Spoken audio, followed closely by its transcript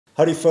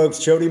Howdy folks,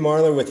 Jody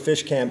Marler with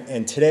Fishcamp,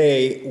 and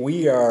today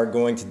we are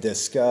going to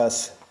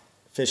discuss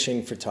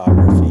fishing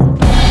photography.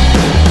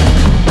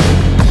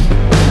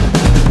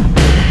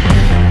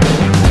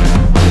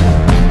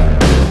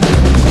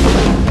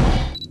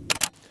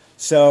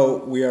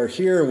 So we are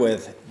here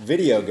with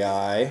video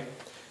guy,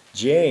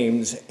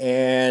 James,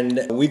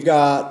 and we've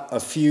got a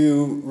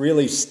few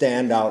really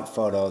standout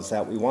photos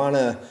that we want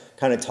to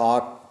kind of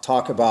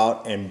talk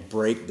about and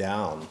break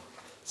down.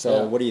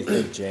 So what do you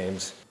think,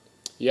 James?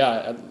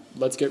 Yeah,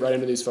 let's get right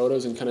into these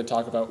photos and kind of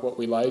talk about what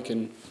we like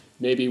and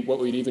maybe what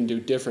we'd even do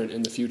different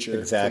in the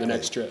future for the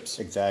next trips.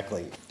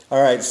 Exactly. All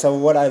right, so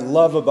what I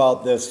love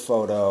about this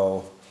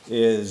photo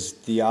is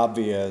the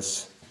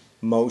obvious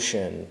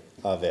motion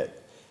of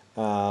it.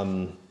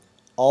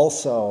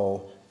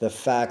 Also, the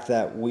fact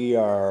that we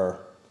are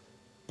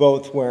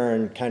both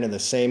wearing kind of the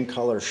same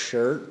color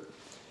shirt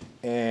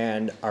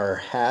and our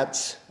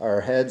heads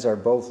are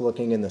both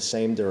looking in the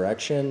same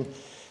direction.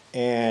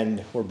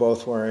 And we're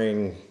both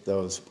wearing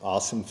those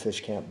awesome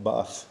Fishcamp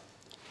buffs.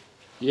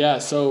 Yeah,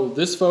 so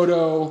this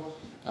photo,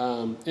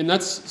 and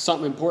that's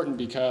something important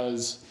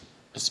because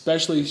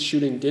especially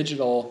shooting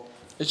digital,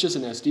 it's just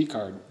an SD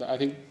card. I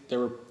think there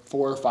were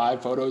 4 or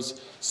 5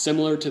 photos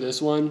similar to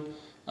this one.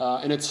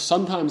 And it's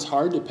sometimes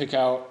hard to pick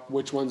out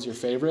which one's your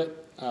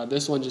favorite.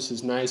 This one just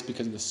is nice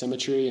because of the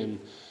symmetry. And,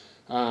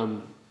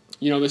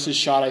 you know, this is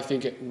shot, I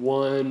think, at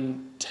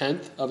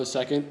 1/10 of a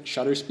second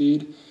shutter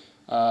speed.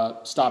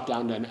 Stopped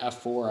down to an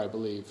f4, I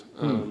believe.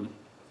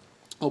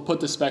 I'll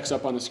put the specs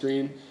up on the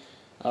screen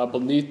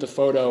beneath the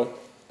photo.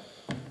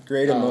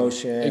 Great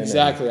emotion.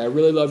 Exactly. I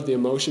really love the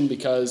emotion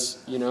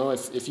because, you know,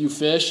 if you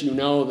fish, you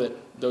know that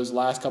those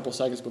last couple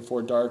seconds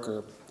before dark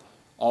are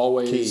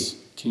always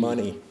key.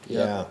 Money.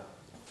 Yeah.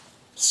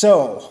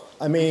 So,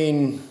 I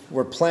mean,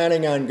 we're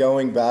planning on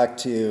going back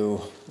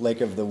to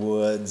Lake of the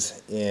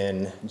Woods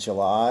in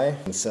July.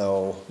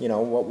 So, you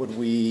know, what would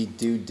we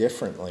do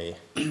differently?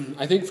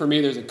 I think for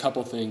me, there's a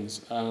couple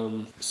things.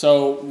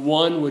 So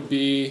one would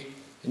be,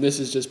 and this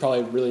is just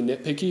probably really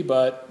nitpicky,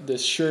 but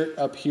this shirt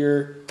up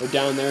here or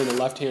down there in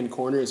the left-hand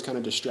corner is kind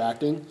of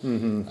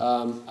distracting.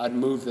 I'd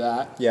move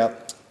that.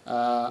 Yep.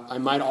 I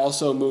might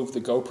also move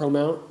the GoPro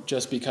mount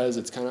just because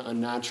it's kind of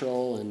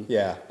unnatural and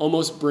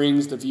almost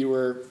brings the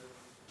viewer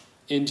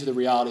into the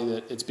reality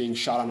that it's being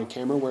shot on a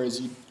camera,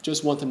 whereas you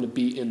just want them to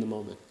be in the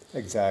moment.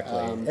 Exactly.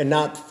 And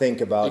not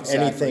think about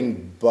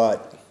anything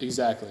but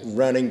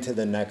running to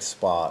the next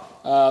spot.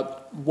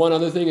 One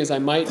other thing is I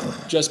might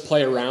just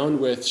play around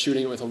with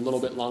shooting it with a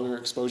little bit longer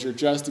exposure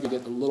just to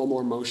get a little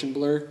more motion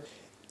blur.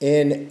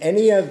 In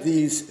any of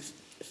these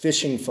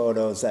fishing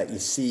photos that you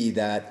see,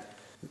 that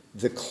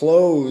the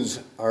clothes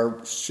are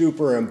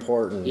super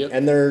important.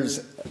 And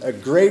there's a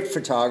great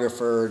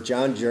photographer,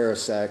 John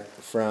Jurasek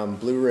from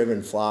Blue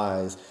Ribbon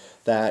Flies,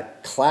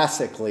 that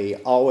classically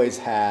always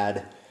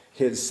had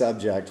his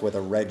subject with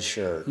a red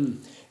shirt.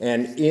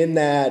 And in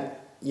that,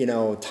 you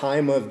know,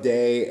 time of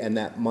day and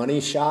that money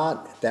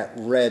shot, that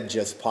red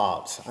just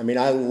pops. I mean,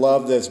 I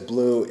love this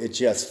blue. It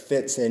just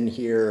fits in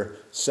here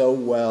so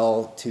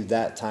well to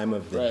that time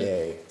of the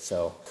day.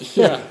 So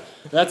yeah,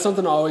 that's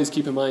something to always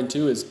keep in mind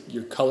too, is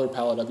your color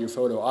palette of your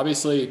photo.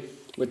 Obviously,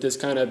 with this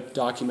kind of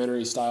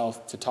documentary style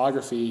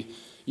photography,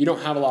 you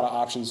don't have a lot of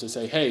options to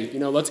say, hey, you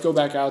know, let's go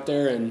back out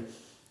there and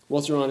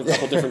we'll throw on a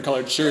couple different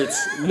colored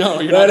shirts. No,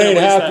 you're not. That ain't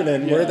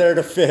happening. We're there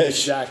to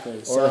fish.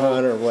 Exactly. Or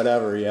hunt or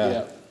whatever,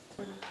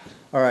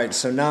 All right,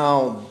 so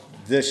now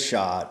this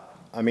shot.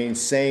 I mean,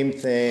 same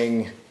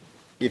thing.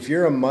 If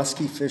you're a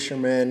musky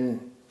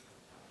fisherman,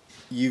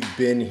 you've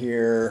been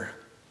here.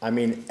 I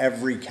mean,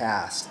 every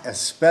cast,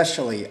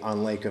 especially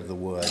on Lake of the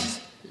Woods.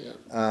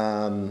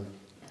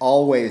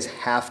 Always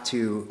have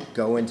to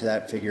go into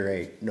that figure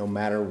 8, no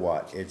matter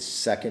what. It's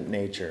second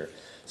nature.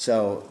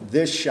 So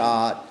this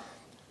shot,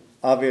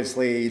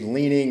 obviously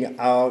leaning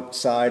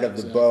outside of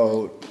the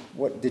boat.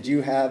 What, did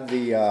you have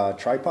the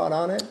tripod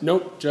on it?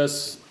 Nope,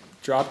 just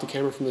dropped the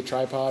camera from the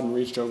tripod and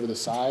reached over the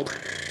side.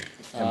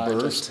 And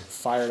burst? Just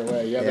fired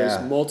away. Yeah,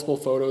 there's multiple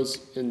photos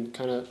in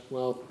kind of,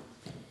 well,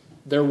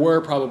 there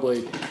were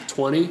probably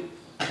 20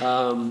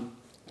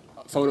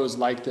 photos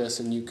like this,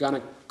 and you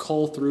gotta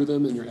cull through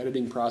them in your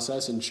editing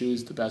process and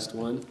choose the best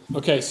one.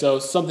 Okay, so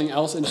something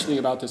else interesting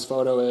about this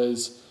photo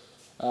is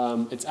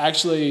it's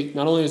actually,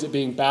 not only is it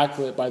being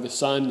backlit by the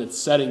sun that's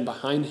setting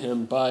behind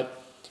him,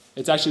 but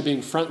it's actually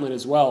being frontlit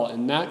as well,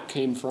 and that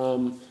came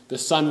from the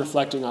sun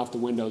reflecting off the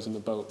windows in the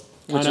boat.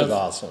 Which is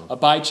awesome. A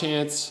by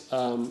chance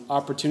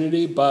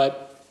opportunity,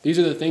 but these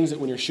are the things that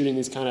when you're shooting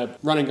these kind of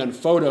run and gun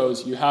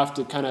photos, you have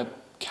to kind of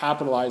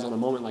capitalize on a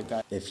moment like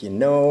that. If you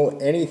know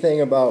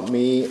anything about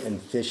me and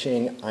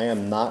fishing, I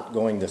am not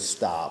going to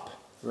stop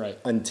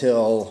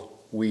until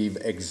we've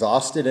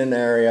exhausted an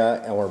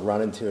area and we're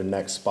running to the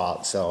next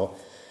spot. So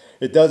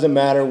it doesn't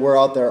matter.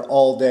 We're out there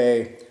all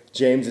day.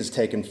 James is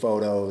taking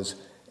photos,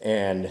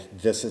 and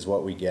this is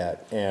what we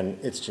get. And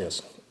it's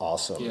just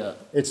awesome. Yeah.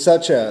 It's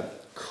such a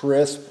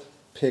crisp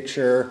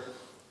picture,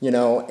 you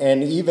know,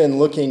 and even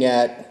looking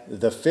at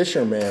the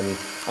fishermen,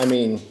 I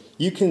mean,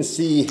 you can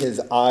see his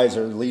eyes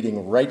are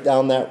leading right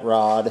down that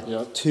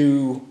rod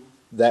to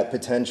that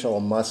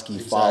potential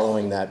muskie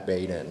following that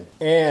bait in.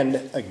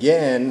 And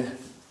again,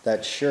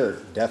 that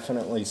shirt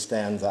definitely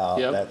stands out.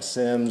 That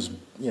Sims,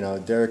 you know,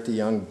 Derek the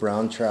Young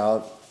brown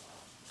trout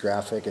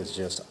graphic is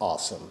just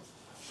awesome.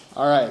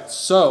 All right,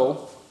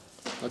 so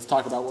let's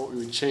talk about what we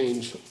would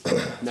change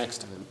next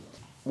time.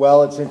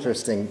 Well, it's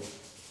interesting.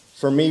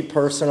 For me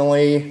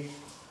personally,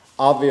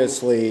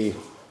 obviously,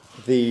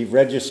 the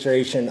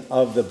registration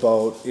of the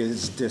boat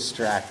is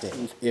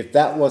distracting. If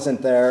that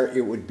wasn't there,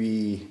 it would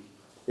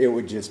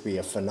just be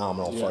a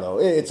phenomenal photo.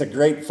 It's a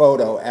great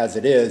photo as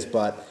it is,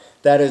 but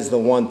that is the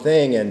one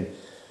thing. And,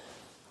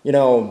 you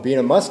know, being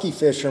a muskie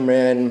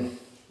fisherman,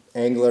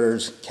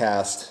 anglers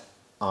cast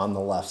on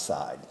the left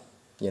side,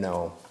 you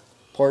know,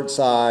 port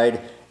side,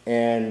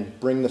 and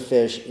bring the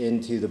fish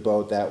into the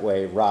boat that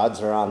way.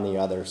 Rods are on the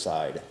other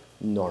side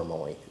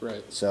normally.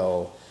 Right.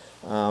 So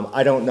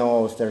I don't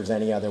know if there's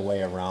any other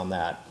way around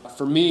that.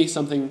 For me,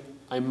 something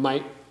I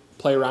might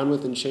play around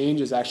with and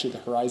change is actually the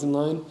horizon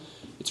line.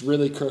 It's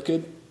really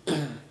crooked.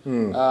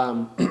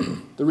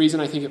 The reason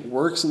I think it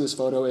works in this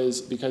photo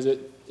is because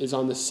it is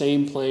on the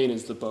same plane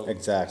as the boat.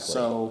 Exactly.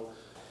 So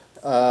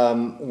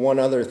one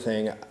other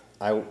thing,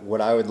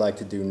 what I would like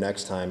to do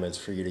next time is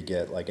for you to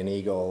get like an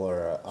eagle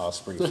or an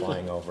osprey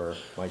flying over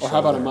my shoulder. Or how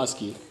about a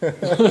muskie?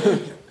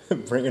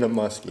 Bring in a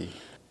muskie.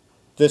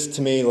 This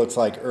to me looks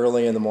like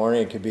early in the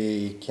morning. It could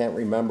be, can't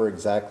remember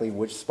exactly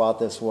which spot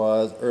this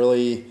was,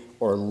 early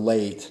or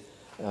late.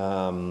 You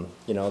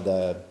know,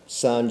 the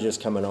sun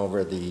just coming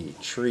over the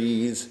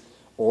trees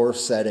or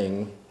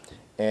setting,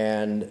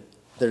 and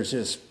there's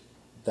just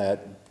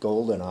that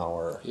golden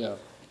hour. Yeah.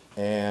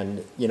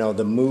 And, you know,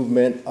 the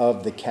movement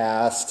of the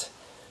cast,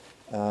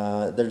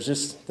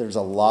 there's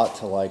a lot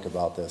to like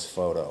about this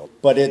photo.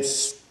 But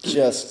it's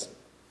just,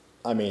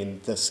 I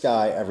mean, the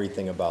sky,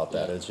 everything about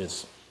that is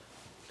just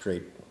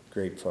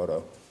great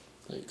photo.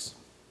 Thanks.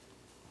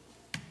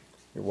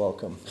 You're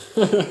welcome.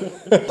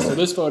 So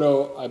this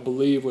photo, I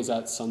believe, was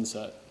at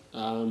sunset.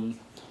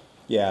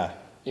 Yeah.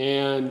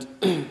 And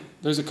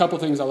there's a couple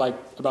things I like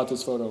about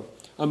this photo.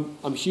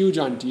 I'm huge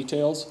on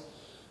details.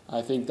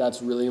 I think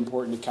that's really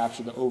important to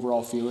capture the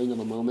overall feeling of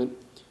a moment.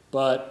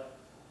 But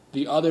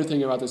the other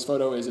thing about this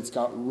photo is it's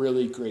got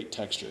really great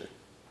texture.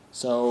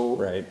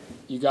 So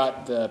you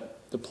got the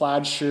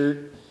plaid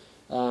shirt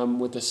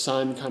with the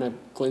sun kind of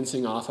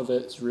glancing off of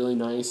it. It's really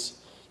nice.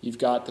 You've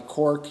got the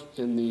cork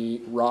and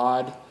the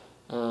rod,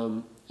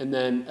 and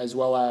then as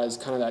well as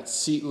kind of that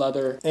seat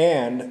leather.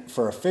 And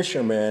for a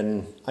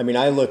fisherman, I mean,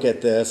 I look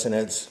at this and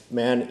it's,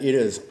 man, it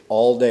is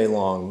all day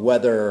long.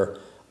 Whether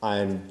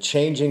I'm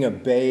changing a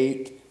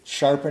bait,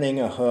 sharpening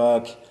a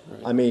hook,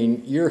 I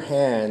mean, your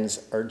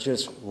hands are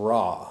just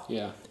raw.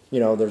 Yeah. You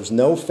know, there's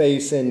no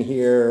face in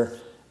here.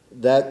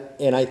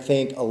 And I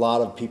think a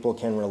lot of people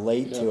can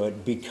relate to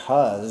it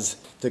because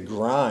the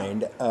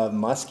grind of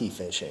muskie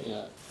fishing.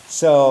 Yeah.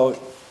 So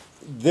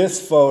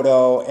this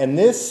photo, and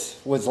this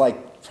was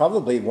like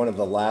probably one of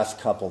the last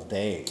couple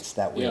days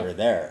that we were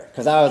there.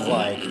 Because I was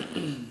like,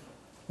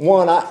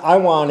 one, I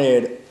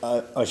wanted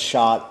a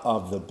shot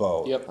of the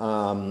boat.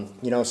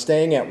 You know,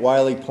 staying at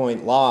Wiley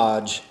Point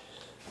Lodge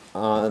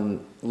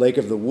on Lake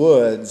of the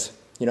Woods,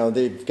 you know,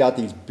 they've got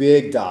these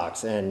big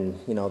docks, and,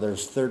 you know,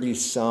 there's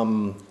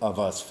 30-some of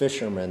us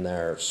fishermen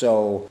there.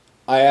 So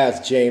I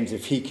asked James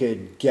if he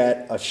could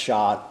get a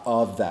shot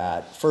of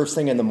that first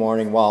thing in the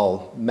morning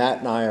while Matt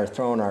and I are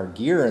throwing our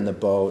gear in the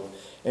boat.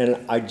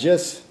 And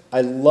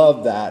I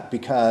love that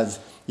because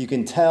you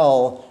can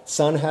tell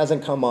sun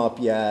hasn't come up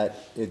yet.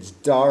 It's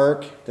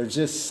dark. There's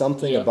just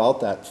something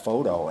about that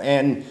photo.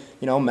 And,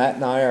 you know, Matt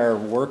and I are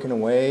working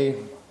away,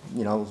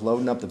 you know,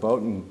 loading up the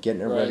boat and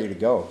getting it ready to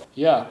go.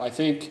 Yeah, I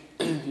think,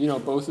 you know,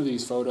 both of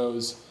these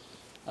photos,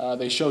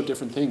 they show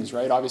different things,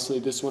 right? Obviously,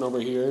 this one over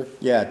here.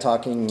 Yeah,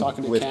 talking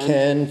with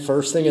Ken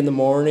first thing in the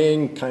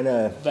morning, kind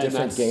of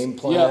different game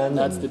plan. Yeah,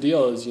 that's the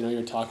deal is, you know,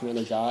 you're talking to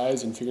other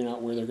guys and figuring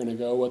out where they're going to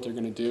go, what they're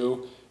going to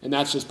do. And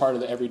that's just part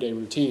of the everyday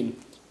routine.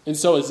 And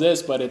so is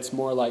this, but it's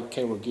more like,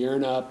 okay, we're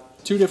gearing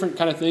up. Two different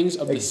kind of things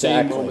of the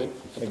same moment.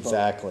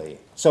 Exactly.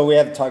 So we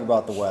have to talk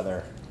about the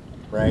weather,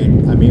 right?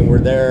 I mean, we're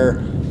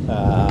there,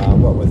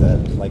 what was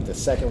it, like the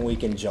second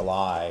week in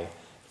July.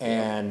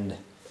 And,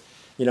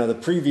 you know, the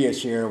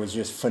previous year was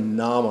just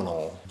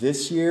phenomenal.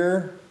 This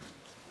year,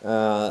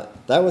 that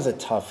was a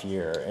tough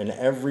year. And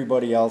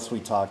everybody else we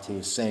talked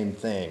to, same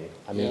thing.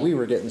 I mean, we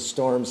were getting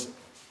storms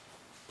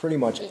pretty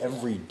much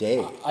every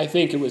day. I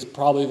think it was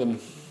probably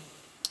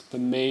the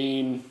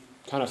main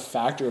kind of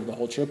factor of the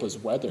whole trip was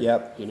weather.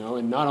 Yep. You know,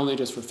 and not only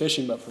just for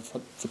fishing, but for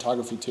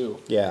photography too.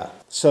 Yeah.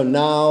 So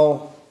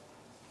now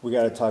we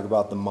got to talk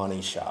about the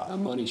money shot. A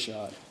money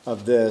shot.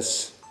 Of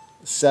this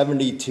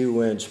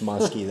 72-inch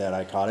muskie that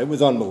I caught. It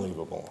was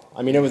unbelievable.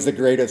 I mean, it was the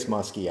greatest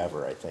muskie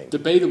ever, I think.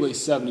 Debatably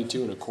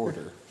 72 and a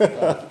quarter.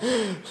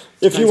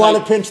 If you want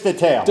to pinch the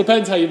tail.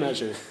 Depends how you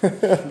measure.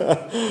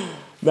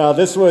 Now,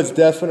 this was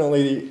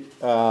definitely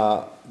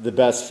the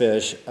best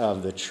fish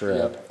of the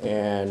trip.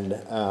 And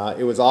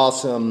it was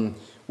awesome.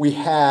 we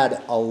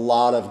had a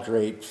lot of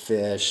great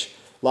fish,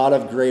 a lot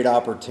of great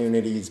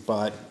opportunities,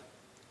 but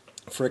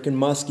frickin'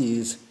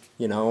 muskies,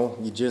 you know,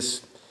 you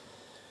just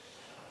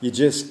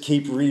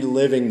keep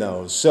reliving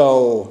those.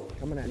 So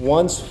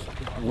once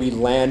we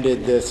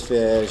landed this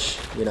fish,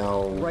 you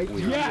know, we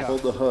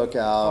pulled the hook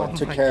out,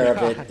 took care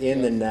of it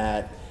in the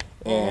net,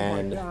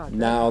 and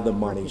now the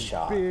money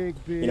shot. You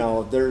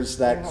know, there's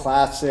that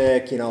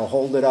classic, you know,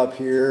 hold it up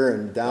here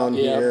and down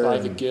here. By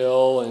the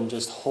gill and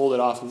just hold it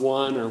off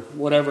one or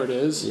whatever it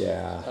is.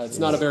 Yeah. It's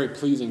not a very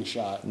pleasing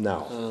shot.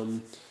 No.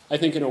 I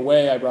think in a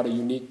way I brought a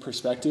unique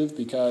perspective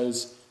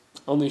because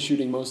only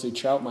shooting mostly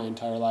trout my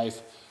entire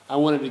life, I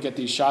wanted to get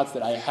these shots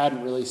that I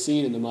hadn't really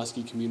seen in the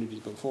muskie community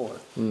before.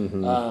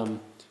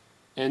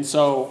 And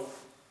so,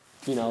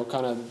 you know,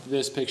 kind of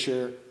this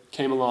picture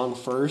came along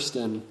first,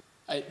 and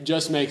it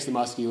just makes the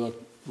muskie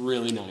look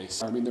really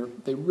nice. I mean,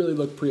 they really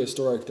look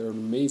prehistoric. They're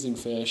amazing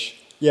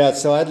fish. Yeah,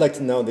 so I'd like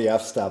to know the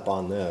f-stop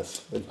on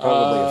this. It's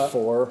probably a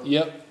 4.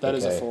 Yep, that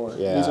is a 4.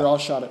 Yeah. These are all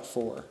shot at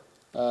 4.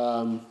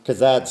 Because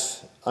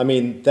that's, I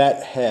mean,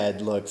 that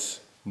head looks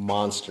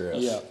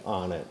monstrous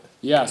on it.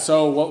 Yeah,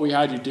 so what we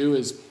had you do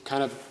is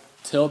kind of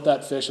tilt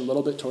that fish a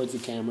little bit towards the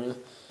camera.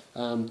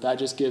 That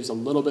just gives a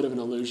little bit of an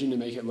illusion to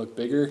make it look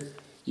bigger.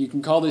 You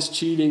can call this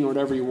cheating or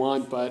whatever you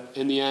want, but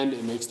in the end,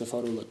 it makes the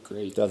photo look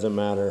great. Doesn't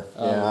matter.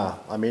 Yeah,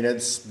 I mean,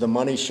 it's the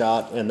money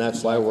shot, and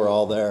that's why we're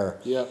all there.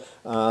 Yep.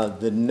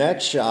 The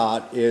next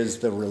shot is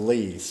the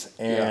release,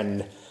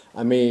 and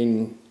I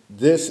mean,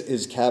 this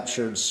is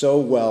captured so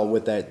well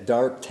with that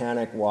dark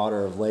tannic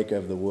water of Lake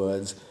of the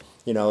Woods.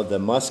 You know, the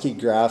musky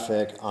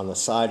graphic on the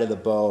side of the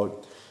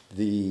boat,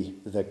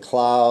 the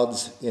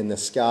clouds in the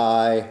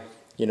sky,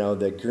 you know,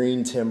 the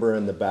green timber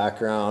in the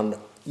background,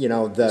 you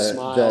know,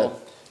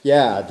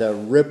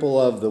 the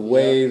ripple of the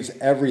waves,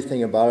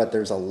 everything about it.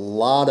 There's a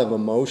lot of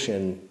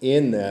emotion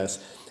in this.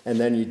 And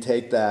then you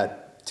take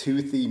that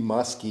toothy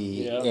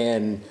muskie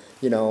and,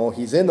 you know,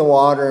 he's in the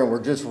water and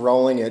we're just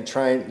rolling it,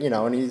 trying, you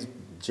know, and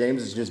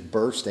James is just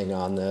bursting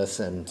on this.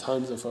 And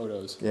tons of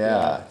photos.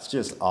 Yeah, it's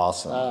just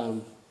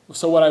awesome.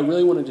 So what I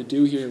really wanted to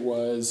do here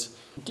was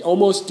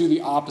almost do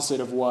the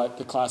opposite of what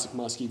the classic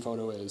muskie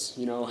photo is,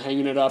 you know,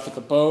 hanging it up at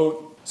the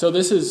boat. So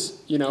this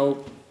is, you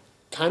know,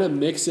 kind of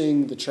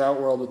mixing the trout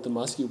world with the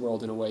muskie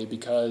world in a way,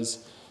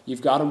 because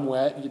you've got them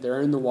wet, they're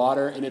in the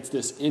water, and it's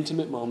this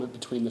intimate moment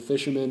between the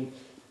fisherman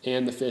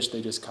and the fish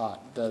they just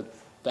caught. The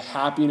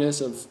happiness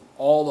of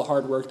all the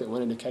hard work that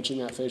went into catching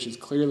that fish is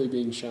clearly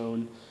being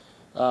shown.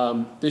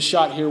 This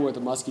shot here where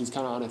the muskie is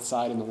kind of on its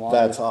side in the water.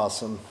 That's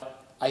awesome.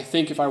 I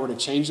think if I were to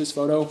change this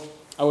photo,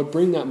 I would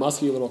bring that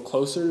muskie a little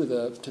closer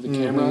to the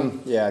camera.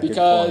 Yeah,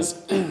 because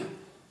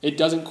it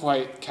doesn't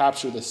quite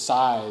capture the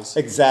size.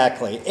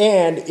 Exactly.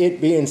 And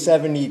it being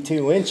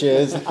 72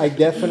 inches, I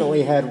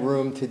definitely had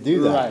room to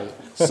do that. Right.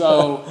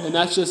 So, and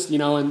that's just, you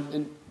know,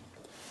 and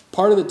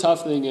part of the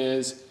tough thing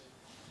is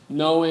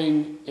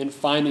knowing and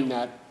finding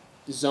that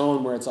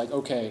zone where it's like,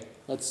 okay,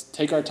 let's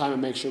take our time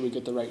and make sure we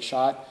get the right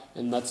shot,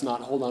 and let's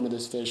not hold on to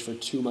this fish for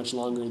too much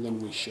longer than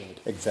we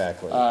should.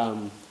 Exactly.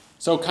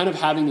 So kind of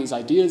having these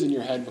ideas in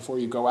your head before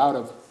you go out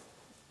of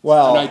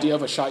an idea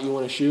of a shot you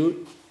want to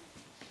shoot.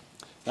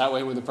 That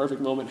way when the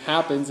perfect moment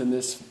happens and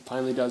this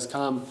finally does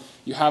come,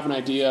 you have an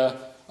idea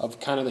of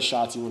kind of the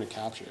shots you want to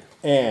capture.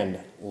 And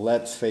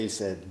let's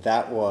face it,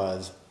 that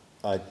was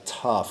a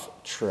tough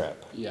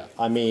trip. Yeah.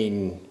 I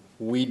mean,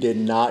 we did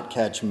not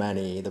catch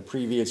many. The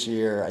previous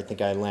year, I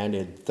think I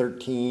landed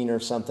 13 or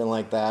something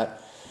like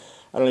that.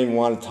 I don't even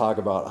want to talk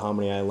about how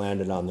many I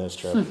landed on this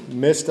trip.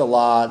 Missed a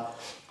lot.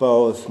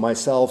 Both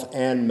myself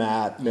and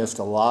Matt missed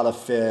a lot of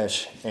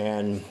fish,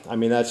 and I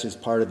mean that's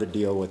just part of the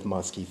deal with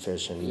muskie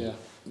fishing.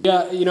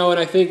 Yeah, you know, and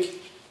I think,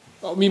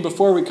 I mean,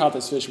 before we caught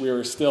this fish, we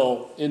were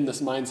still in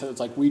this mindset. It's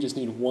like we just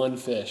need one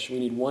fish. We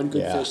need one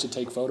good fish to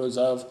take photos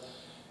of,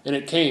 and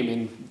it came,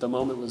 and the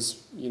moment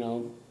was, you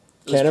know,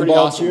 it was Cannonball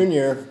awesome.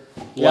 Jr.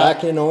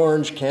 Black and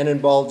orange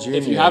Cannonball Jr.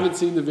 If you haven't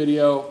seen the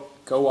video,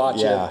 go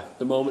watch it.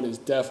 The moment is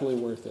definitely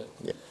worth it.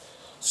 Yeah.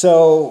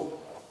 So,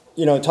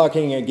 you know,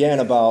 talking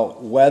again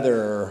about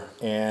weather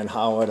and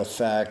how it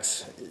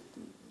affects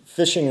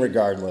fishing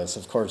regardless.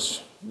 Of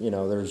course, you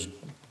know, there's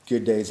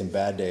good days and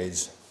bad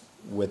days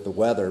with the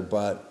weather,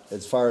 but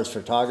as far as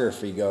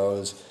photography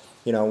goes,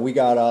 you know, we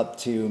got up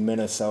to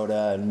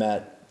Minnesota and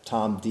met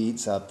Tom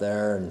Dietz up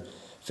there and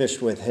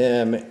fished with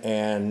him,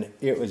 and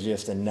it was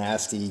just a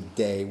nasty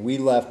day. We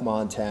left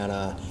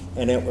Montana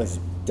and it was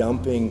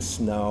dumping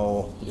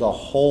snow the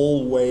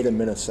whole way to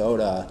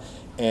Minnesota,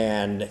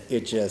 and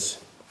it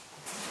just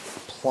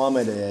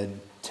plummeted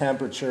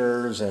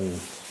temperatures, and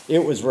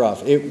it was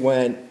rough. It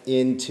went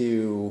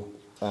into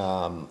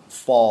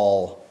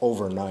fall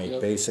overnight,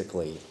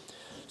 basically.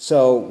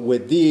 So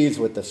with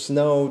the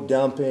snow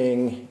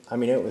dumping, I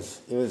mean, it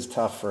was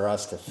tough for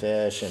us to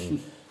fish,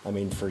 and I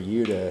mean, for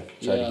you to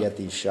try to get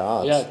these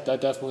shots. Yeah,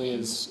 that definitely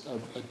is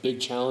a big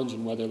challenge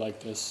in weather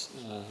like this.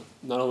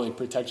 Not only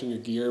protecting your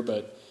gear,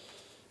 but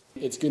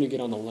it's going to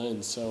get on the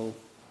lens. So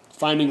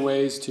finding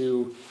ways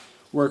to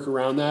work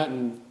around that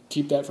and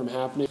keep that from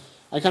happening.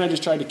 I kind of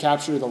just tried to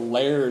capture the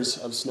layers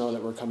of snow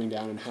that were coming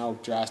down and how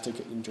drastic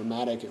and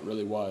dramatic it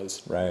really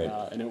was. Right.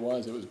 And it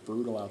was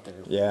brutal out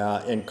there.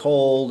 Yeah, and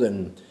cold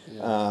and,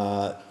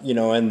 you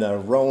know, and the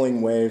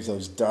rolling waves,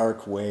 those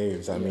dark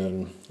waves. I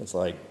mean, it's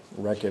like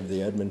wreck of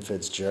the Edmund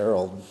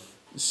Fitzgerald.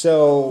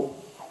 So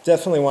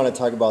definitely want to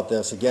talk about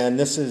this. Again,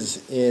 this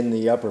is in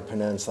the Upper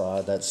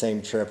Peninsula, that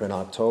same trip in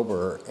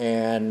October.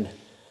 And,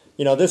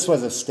 you know, this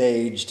was a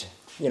staged,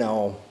 you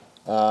know,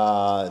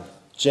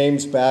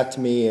 James backed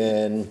me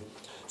in.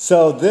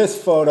 So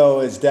this photo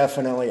is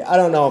definitely, I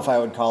don't know if I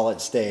would call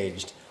it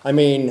staged. I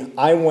mean,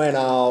 I went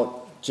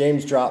out,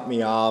 James dropped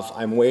me off,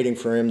 I'm waiting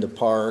for him to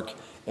park,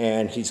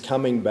 and he's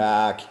coming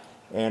back.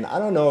 And I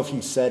don't know if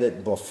you said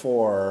it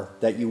before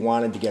that you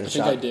wanted to get a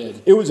shot. I think I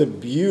did. It was a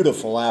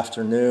beautiful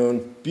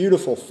afternoon,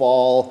 beautiful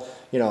fall.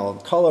 You know,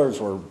 colors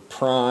were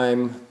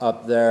prime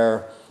up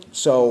there.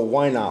 So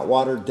why not?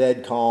 Water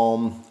dead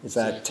calm. It's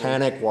that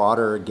tannic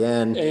water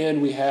again.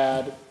 And we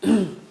had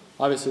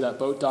obviously that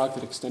boat dock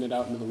that extended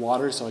out into the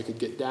water so I could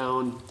get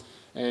down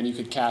and you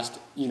could cast,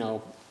 you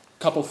know,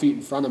 a couple feet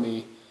in front of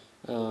me.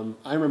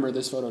 I remember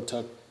these photos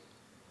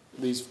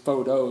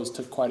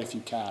took quite a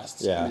few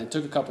casts. Yeah. And it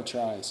took a couple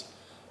tries.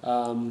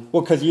 Well,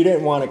 because you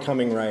didn't want it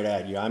coming right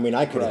at you. I mean,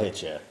 I could have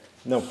hit you.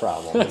 No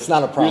problem. It's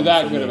not a problem. You're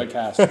that good of a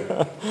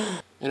caster.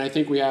 And I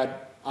think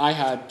I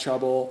had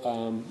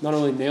trouble not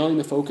only nailing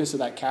the focus of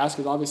that cast,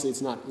 because obviously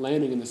it's not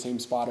landing in the same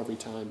spot every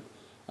time,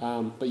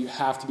 but you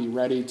have to be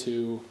ready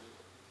to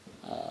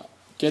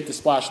get the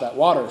splash of that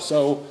water.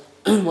 So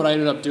what I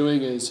ended up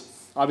doing is,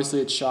 obviously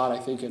it's shot, I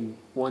think, in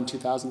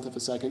 1/2000th of a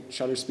second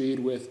shutter speed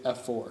with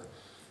f4.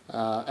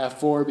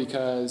 F4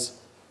 because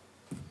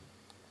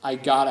I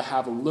got to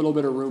have a little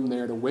bit of room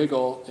there to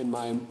wiggle in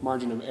my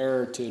margin of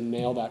error to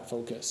nail that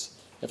focus.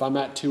 If I'm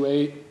at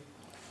 2.8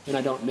 and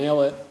I don't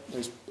nail it,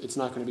 it's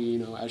not going to be, you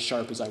know, as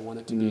sharp as I want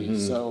it to be.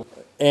 So,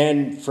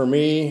 and for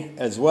me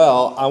as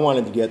well, I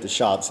wanted to get the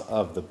shots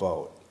of the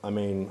boat. I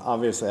mean,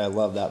 obviously I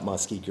love that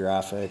musky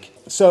graphic.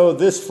 So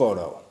this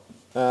photo,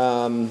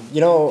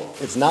 you know,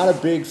 it's not a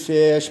big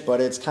fish,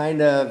 but it's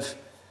kind of,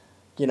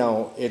 you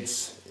know,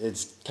 it's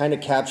kind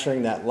of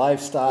capturing that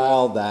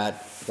lifestyle,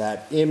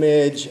 that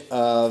image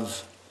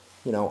of,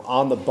 you know,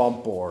 on the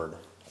bump board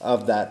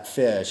of that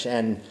fish.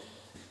 And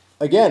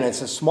again,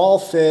 it's a small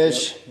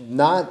fish,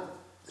 not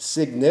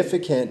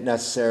significant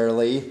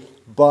necessarily,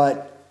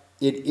 but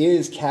it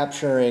is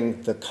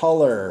capturing the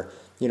color,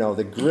 you know,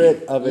 the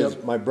grit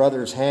of my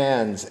brother's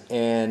hands,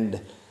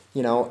 and,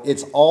 you know,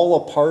 it's all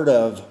a part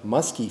of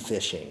musky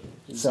fishing.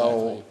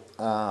 Exactly.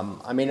 So,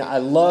 I mean, I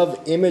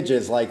love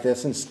images like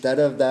this instead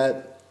of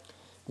that,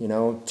 you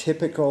know,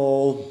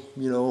 typical,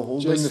 you know,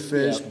 holding the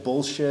fish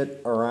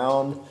bullshit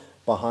around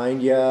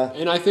behind you.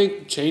 And I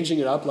think changing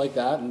it up like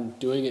that and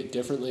doing it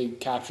differently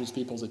captures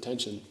people's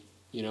attention.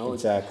 You know,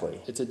 exactly.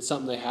 It's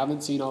something they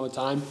haven't seen all the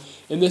time.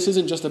 And this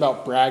isn't just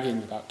about bragging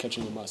about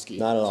catching a muskie.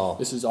 Not at all.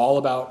 This is all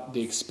about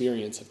the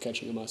experience of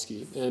catching a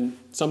muskie. And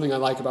something I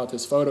like about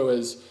this photo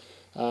is,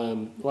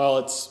 well,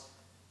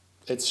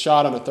 it's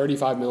shot on a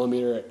 35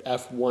 millimeter at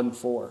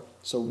f1.4,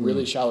 so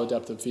really shallow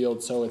depth of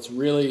field. So it's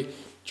really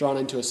drawn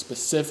into a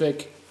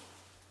specific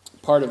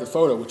part of the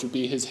photo, which would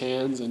be his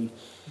hands and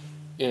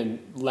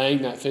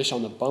laying that fish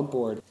on the bump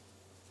board.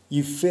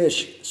 You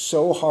fish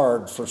so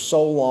hard for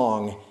so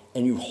long,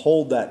 and you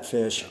hold that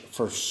fish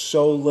for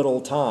so little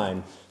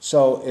time.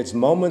 So it's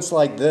moments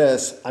like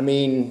this. I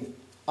mean,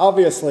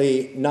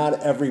 obviously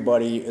not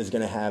everybody is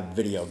gonna have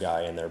video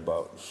guy in their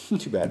boat.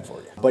 Too bad for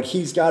you. But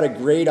he's got a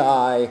great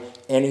eye,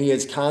 and he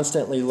is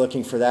constantly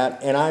looking for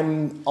that. And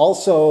I'm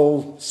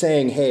also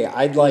saying, hey,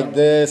 I'd like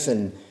this,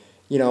 and,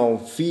 you know,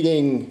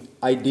 feeding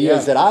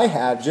ideas that I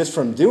have just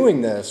from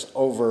doing this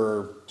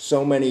over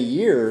so many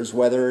years,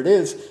 whether it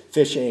is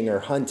fishing or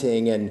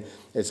hunting, and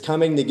it's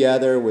coming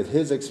together with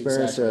his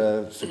experience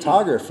of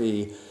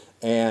photography,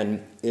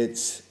 and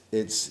it's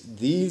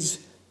these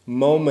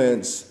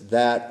moments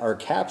that are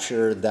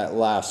captured that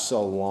last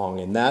so long,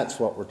 and that's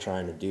what we're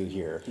trying to do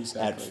here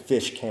at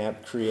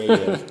Fishcamp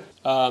Creative.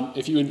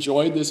 If you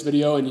enjoyed this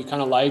video and you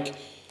kind of like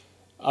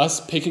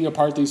us picking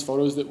apart these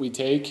photos that we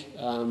take,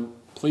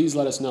 please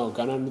let us know.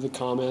 Gun under the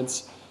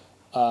comments.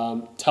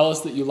 Tell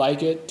us that you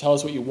like it. Tell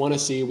us what you want to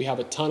see. We have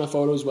a ton of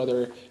photos,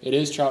 whether it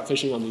is trout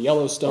fishing on the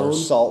Yellowstone or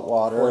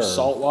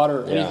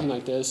saltwater or anything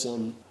like this.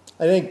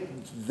 I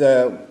think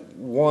the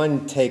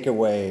one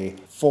takeaway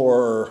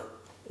for,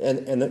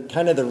 and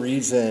kind of the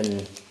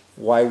reason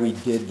why we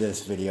did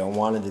this video,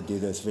 wanted to do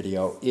this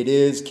video, it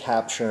is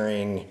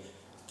capturing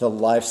the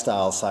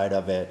lifestyle side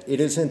of it.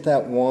 It isn't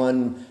that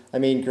one, I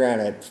mean,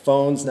 granted,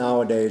 phones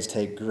nowadays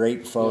take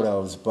great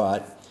photos,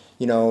 but,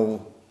 you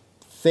know,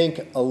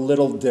 think a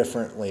little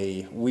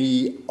differently.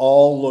 We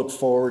all look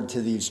forward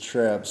to these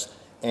trips,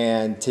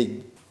 and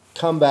to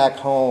come back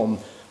home,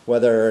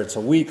 whether it's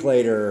a week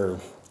later,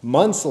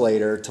 months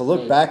later, to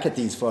look back at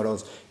these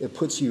photos, it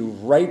puts you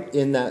right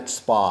in that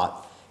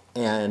spot,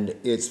 and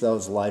it's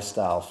those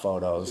lifestyle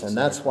photos, and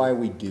that's why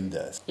we do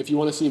this. If you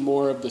want to see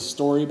more of the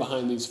story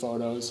behind these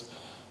photos,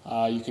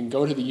 You can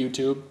go to the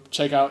YouTube,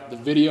 check out the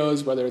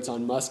videos, whether it's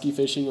on muskie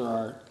fishing or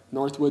our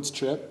Northwoods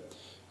trip.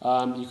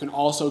 You can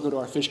also go to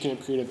our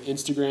Fishcamp Creative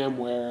Instagram,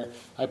 where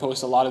I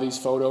post a lot of these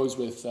photos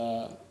with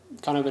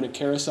kind of in a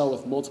carousel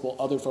with multiple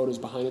other photos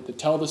behind it that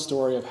tell the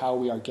story of how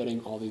we are getting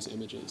all these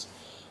images.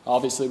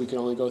 Obviously, we can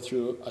only go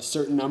through a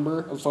certain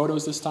number of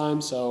photos this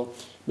time, so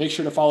make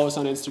sure to follow us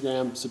on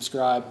Instagram,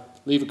 subscribe,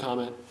 leave a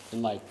comment,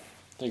 and like.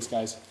 Thanks,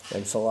 guys.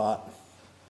 Thanks a lot.